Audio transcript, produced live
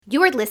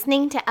You are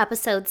listening to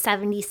episode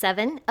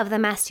 77 of the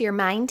Master Your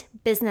Mind,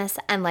 Business,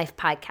 and Life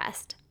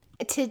podcast.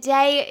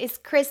 Today is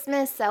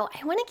Christmas, so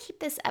I want to keep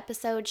this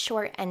episode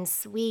short and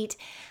sweet.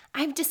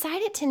 I've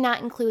decided to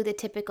not include the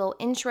typical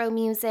intro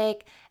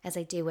music, as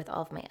I do with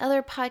all of my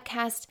other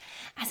podcasts,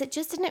 as it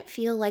just didn't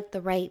feel like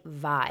the right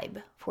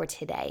vibe for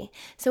today.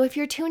 So if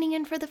you're tuning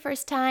in for the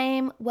first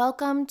time,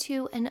 welcome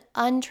to an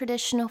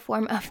untraditional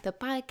form of the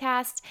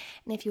podcast.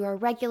 And if you are a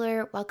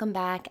regular, welcome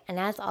back. And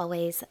as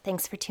always,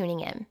 thanks for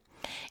tuning in.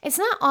 It's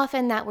not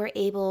often that we're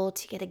able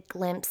to get a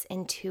glimpse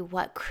into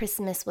what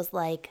Christmas was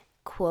like,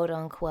 quote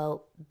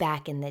unquote,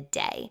 back in the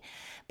day.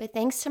 But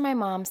thanks to my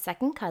mom's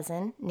second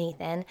cousin,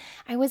 Nathan,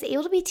 I was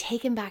able to be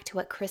taken back to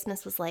what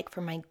Christmas was like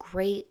for my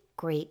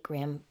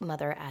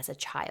great-great-grandmother as a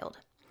child.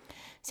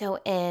 So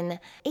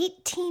in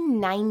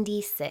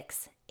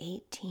 1896,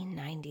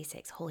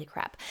 holy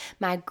crap,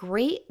 my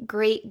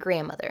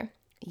great-great-grandmother,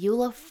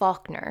 Eula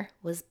Faulkner,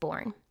 was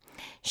born.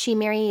 She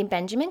married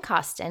Benjamin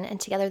Costin, and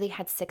together they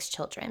had 6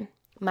 children.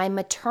 My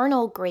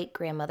maternal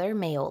great-grandmother,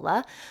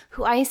 Mayola,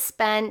 who I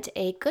spent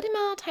a good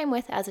amount of time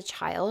with as a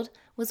child,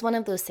 was one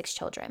of those 6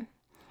 children.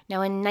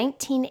 Now, in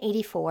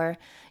 1984,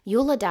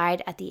 Eula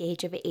died at the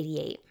age of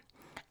 88.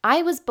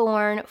 I was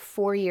born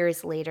 4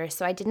 years later,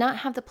 so I did not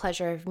have the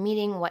pleasure of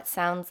meeting what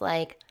sounds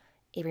like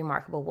a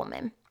remarkable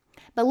woman.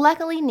 But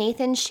luckily,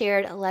 Nathan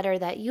shared a letter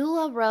that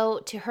Eula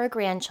wrote to her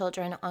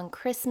grandchildren on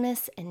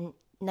Christmas in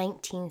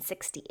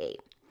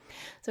 1968.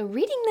 So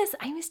reading this,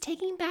 I was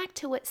taken back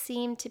to what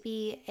seemed to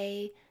be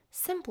a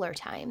simpler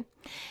time.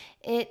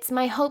 It's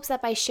my hopes that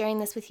by sharing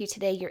this with you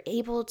today, you're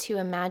able to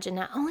imagine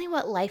not only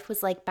what life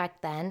was like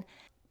back then,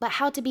 but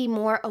how to be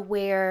more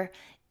aware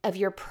of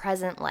your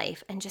present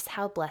life and just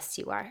how blessed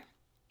you are.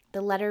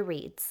 The letter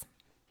reads,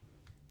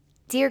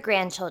 "Dear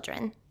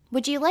grandchildren,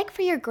 would you like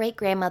for your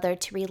great-grandmother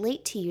to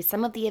relate to you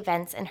some of the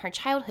events in her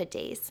childhood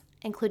days,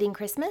 including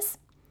Christmas?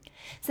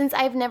 Since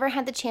I've never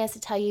had the chance to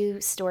tell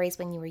you stories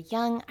when you were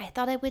young, I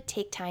thought I would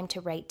take time to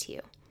write to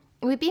you.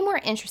 It would be more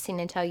interesting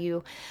to tell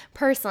you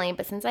personally,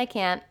 but since I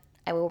can't,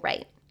 I will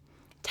write.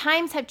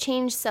 Times have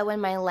changed so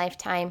in my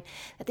lifetime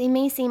that they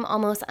may seem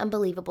almost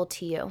unbelievable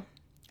to you.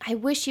 I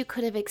wish you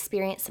could have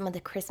experienced some of the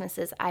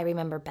Christmases I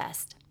remember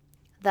best.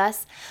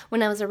 Thus,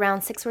 when I was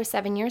around 6 or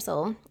 7 years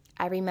old,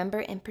 I remember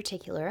in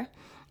particular,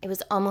 it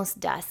was almost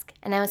dusk,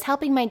 and I was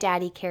helping my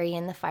daddy carry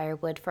in the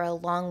firewood for a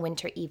long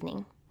winter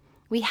evening.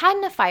 We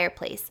hadn't a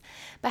fireplace,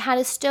 but had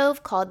a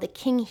stove called the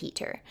King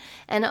Heater,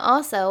 and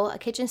also a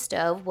kitchen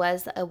stove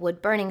was a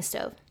wood-burning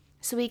stove.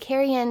 So we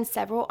carry in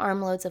several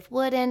armloads of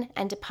wood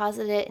and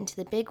deposit it into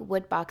the big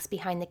wood box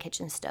behind the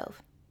kitchen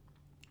stove.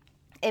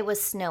 It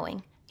was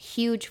snowing,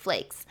 huge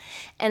flakes,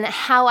 and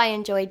how I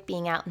enjoyed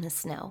being out in the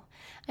snow.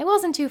 I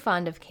wasn't too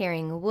fond of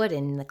carrying wood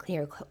in the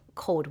clear,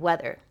 cold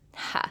weather.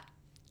 Ha!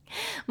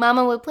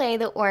 Mama would play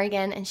the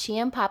organ, and she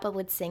and Papa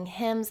would sing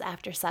hymns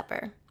after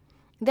supper.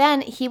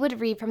 Then he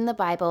would read from the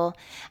Bible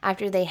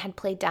after they had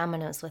played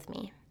dominoes with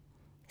me.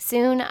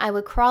 Soon I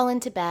would crawl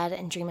into bed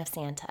and dream of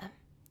Santa.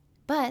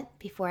 But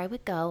before I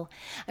would go,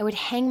 I would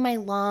hang my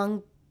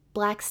long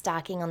black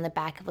stocking on the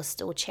back of a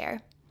stool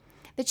chair.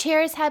 The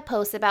chairs had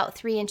posts about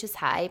 3 inches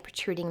high,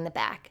 protruding in the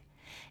back.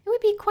 It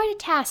would be quite a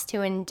task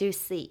to induce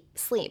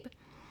sleep,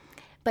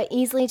 but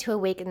easily to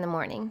awake in the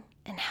morning.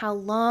 And how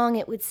long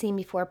it would seem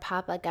before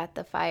Papa got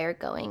the fire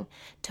going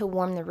to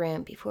warm the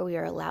room before we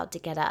were allowed to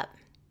get up.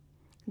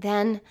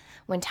 Then,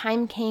 when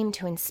time came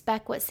to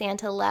inspect what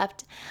Santa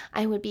left,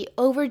 I would be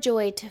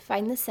overjoyed to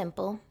find the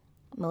simple,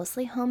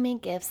 mostly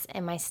homemade gifts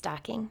in my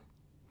stocking.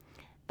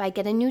 If I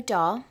get a new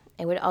doll,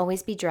 it would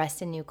always be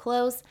dressed in new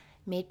clothes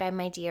made by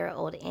my dear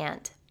old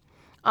aunt.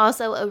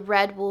 Also, a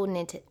red wool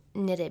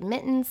knitted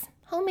mittens,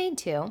 homemade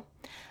too,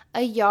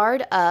 a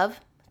yard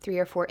of 3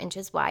 or 4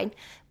 inches wide,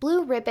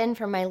 blue ribbon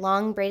for my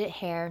long braided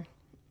hair,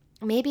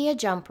 maybe a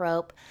jump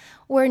rope,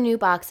 or a new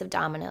box of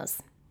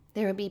dominoes.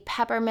 There would be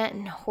peppermint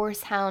and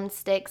horsehound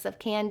sticks of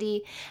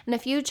candy and a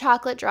few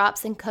chocolate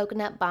drops and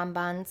coconut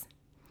bonbons,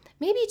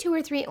 maybe 2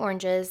 or 3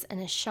 oranges and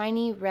a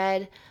shiny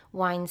red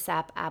wine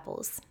sap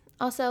apples,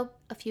 also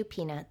a few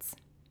peanuts.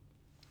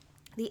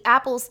 The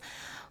apples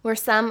were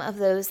some of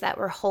those that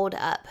were holed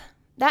up.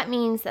 That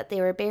means that they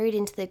were buried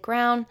into the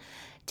ground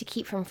to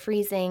keep from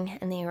freezing,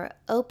 and they were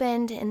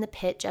opened in the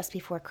pit just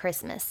before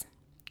Christmas.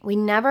 We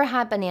never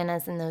had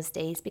bananas in those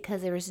days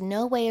because there was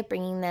no way of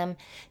bringing them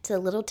to the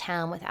little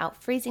town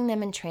without freezing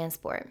them in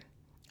transport.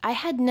 I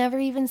had never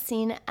even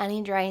seen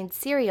any dried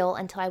cereal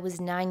until I was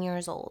 9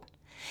 years old.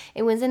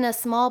 It was in a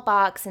small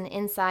box, and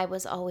inside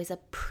was always a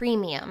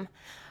premium.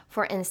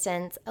 For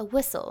instance, a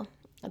whistle,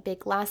 a big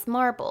glass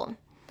marble,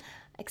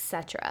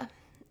 etc.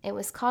 It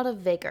was called a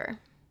vigor.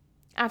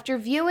 After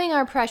viewing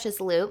our precious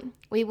loot,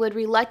 we would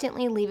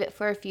reluctantly leave it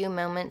for a few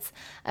moments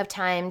of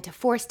time to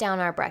force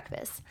down our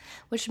breakfast,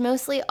 which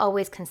mostly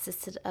always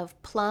consisted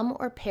of plum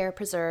or pear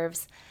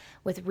preserves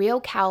with real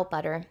cow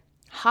butter,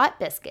 hot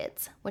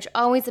biscuits, which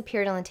always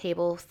appeared on the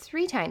table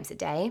 3 times a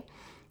day,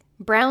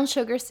 brown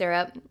sugar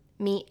syrup,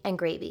 meat, and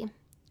gravy.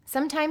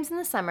 Sometimes in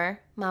the summer,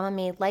 Mama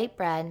made light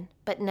bread,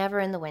 but never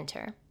in the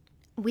winter.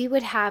 we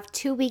would have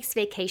 2 weeks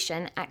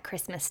vacation at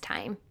Christmas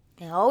time.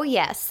 Oh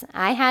yes,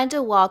 I had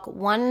to walk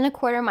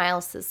 1.25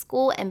 miles to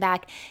school and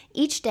back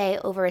each day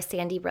over a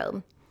sandy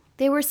road.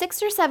 There were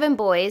 6 or 7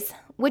 boys,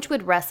 which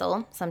would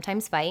wrestle,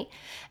 sometimes fight,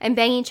 and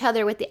bang each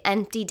other with the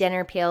empty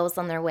dinner pails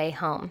on their way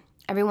home.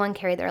 Everyone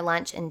carried their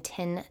lunch in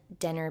tin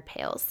dinner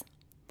pails.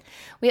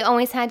 We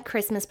always had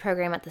Christmas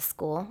program at the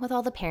school with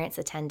all the parents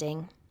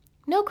attending.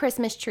 No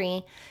Christmas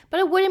tree, but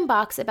a wooden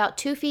box about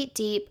 2 feet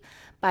deep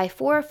by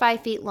 4 or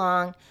 5 feet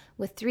long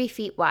with 3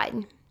 feet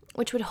wide,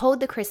 which would hold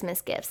the Christmas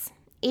gifts.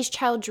 Each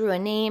child drew a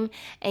name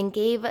and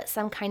gave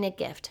some kind of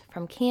gift,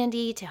 from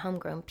candy to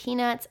homegrown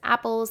peanuts,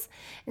 apples,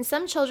 and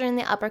some children in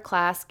the upper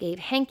class gave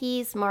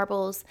hankies,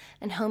 marbles,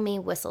 and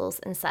homemade whistles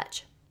and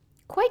such.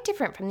 Quite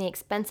different from the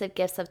expensive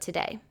gifts of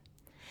today.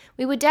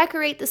 We would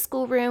decorate the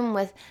schoolroom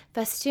with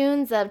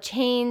festoons of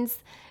chains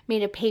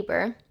made of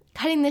paper,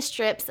 cutting the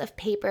strips of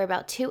paper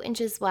about 2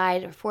 inches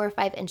wide or 4 or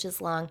 5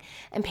 inches long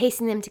and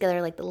pasting them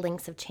together like the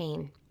links of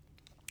chain.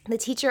 The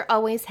teacher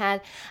always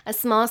had a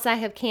small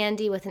sack of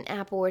candy with an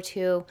apple or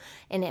 2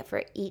 in it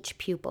for each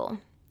pupil.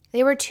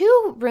 There were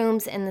 2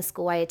 rooms in the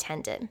school I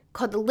attended,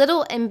 called the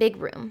Little and Big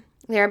Room.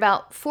 They're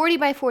about 40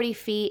 by 40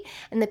 feet,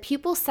 and the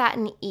pupils sat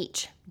in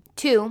each,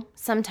 2,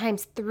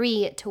 sometimes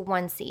 3 to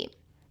 1 seat.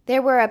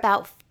 There were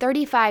about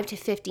 35 to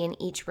 50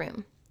 in each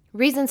room.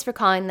 Reasons for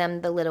calling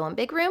them the Little and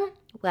Big Room?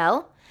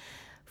 Well,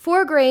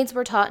 4 grades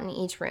were taught in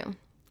each room.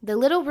 The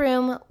little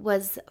room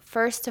was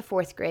 1st to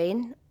 4th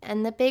grade,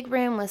 and the big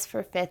room was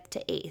for 5th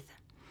to 8th.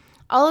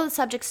 All of the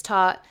subjects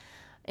taught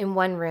in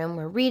one room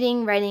were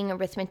reading, writing,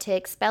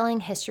 arithmetic,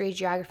 spelling, history,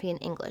 geography,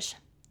 and English.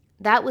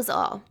 That was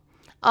all.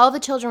 All the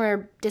children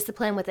were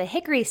disciplined with a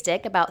hickory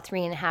stick about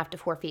 3.5 to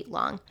 4 feet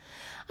long.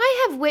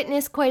 I have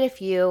witnessed quite a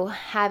few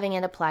having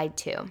it applied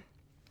to.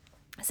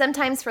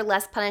 Sometimes for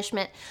less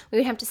punishment, we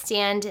would have to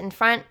stand in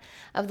front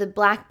of the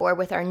blackboard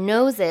with our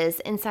noses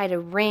inside a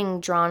ring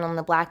drawn on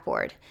the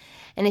blackboard.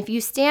 And if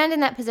you stand in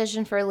that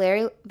position for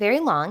very, very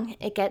long,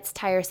 it gets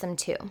tiresome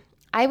too.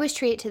 I was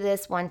treated to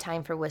this one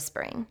time for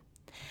whispering.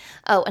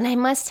 Oh, and I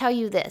must tell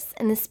you this.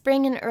 In the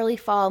spring and early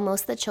fall,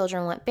 most of the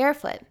children went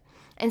barefoot.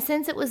 And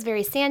since it was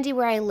very sandy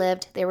where I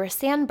lived, there were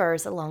sand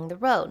burrs along the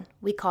road.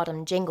 We called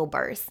them jingle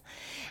burrs.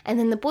 And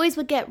then the boys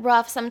would get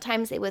rough.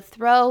 Sometimes they would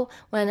throw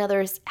one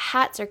another's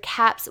hats or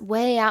caps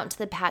way out into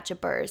the patch of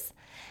burrs.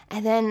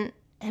 And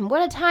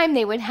what a time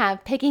they would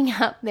have picking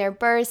up their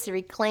burrs to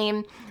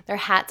reclaim their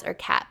hats or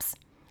caps.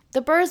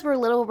 The burrs were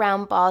little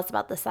round balls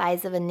about the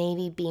size of a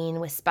navy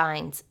bean with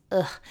spines,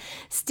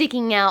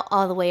 sticking out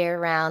all the way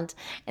around,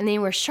 and they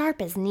were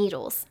sharp as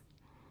needles.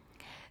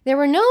 There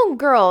were no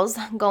girls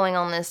going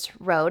on this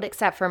road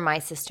except for my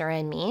sister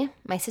and me.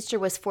 My sister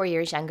was 4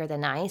 years younger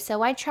than I,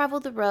 so I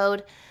traveled the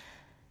road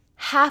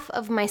half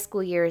of my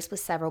school years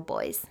with several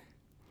boys.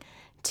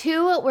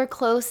 2 were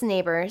close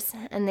neighbors,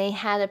 and they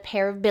had a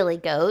pair of billy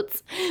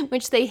goats,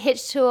 which they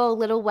hitched to a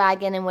little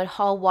wagon and would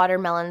haul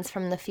watermelons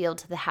from the field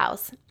to the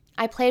house.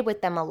 I played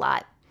with them a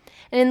lot.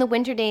 And in the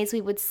winter days, we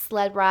would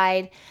sled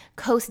ride,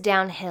 coast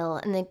downhill,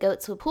 and the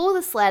goats would pull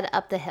the sled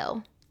up the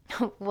hill.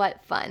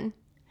 What fun.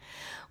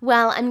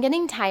 Well, I'm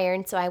getting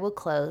tired, so I will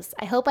close.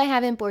 I hope I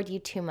haven't bored you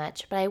too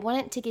much, but I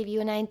wanted to give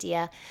you an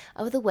idea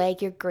of the way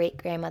your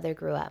great-grandmother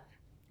grew up.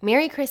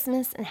 Merry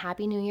Christmas and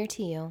Happy New Year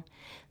to you.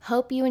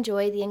 Hope you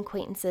enjoy the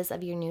acquaintances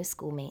of your new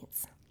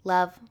schoolmates.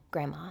 Love,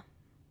 Grandma.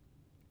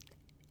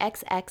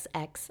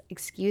 XXX,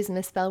 excuse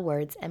misspelled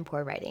words and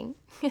poor writing.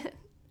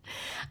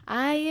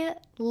 I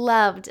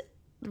loved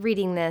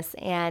reading this,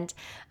 and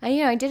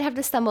I did have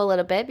to stumble a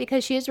little bit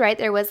because she was right.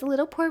 There was a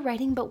little poor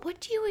writing, but what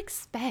do you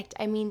expect?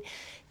 I mean,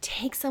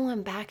 take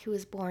someone back who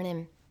was born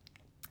in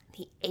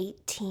the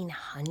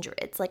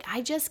 1800s. Like,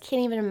 I just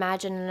can't even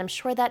imagine, and I'm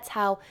sure that's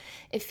how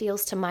it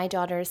feels to my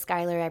daughter,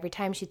 Skylar, every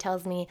time she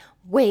tells me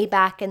way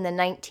back in the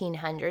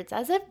 1900s,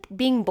 as if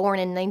being born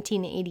in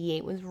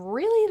 1988 was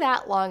really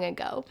that long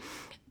ago.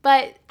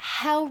 But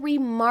how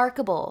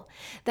remarkable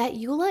that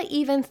Eula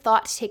even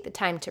thought to take the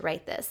time to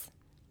write this.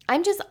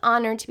 I'm just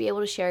honored to be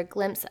able to share a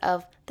glimpse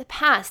of the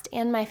past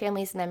and my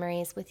family's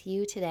memories with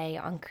you today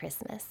on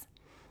Christmas.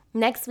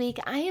 Next week,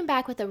 I am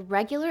back with a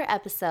regular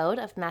episode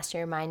of Master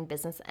Your Mind,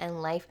 Business, and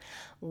Life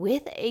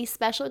with a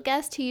special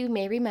guest who you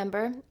may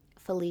remember,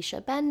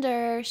 Felicia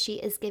Bender. She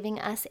is giving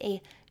us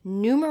a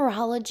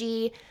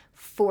numerology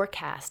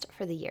forecast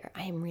for the year.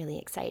 I am really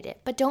excited.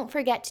 But don't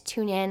forget to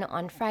tune in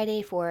on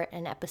Friday for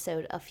an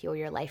episode of Fuel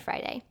Your Life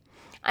Friday.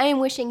 I am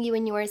wishing you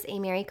and yours a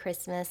Merry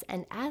Christmas.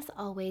 And as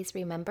always,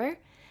 remember,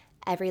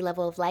 every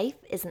level of life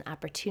is an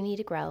opportunity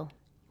to grow.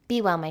 Be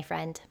well, my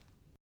friend.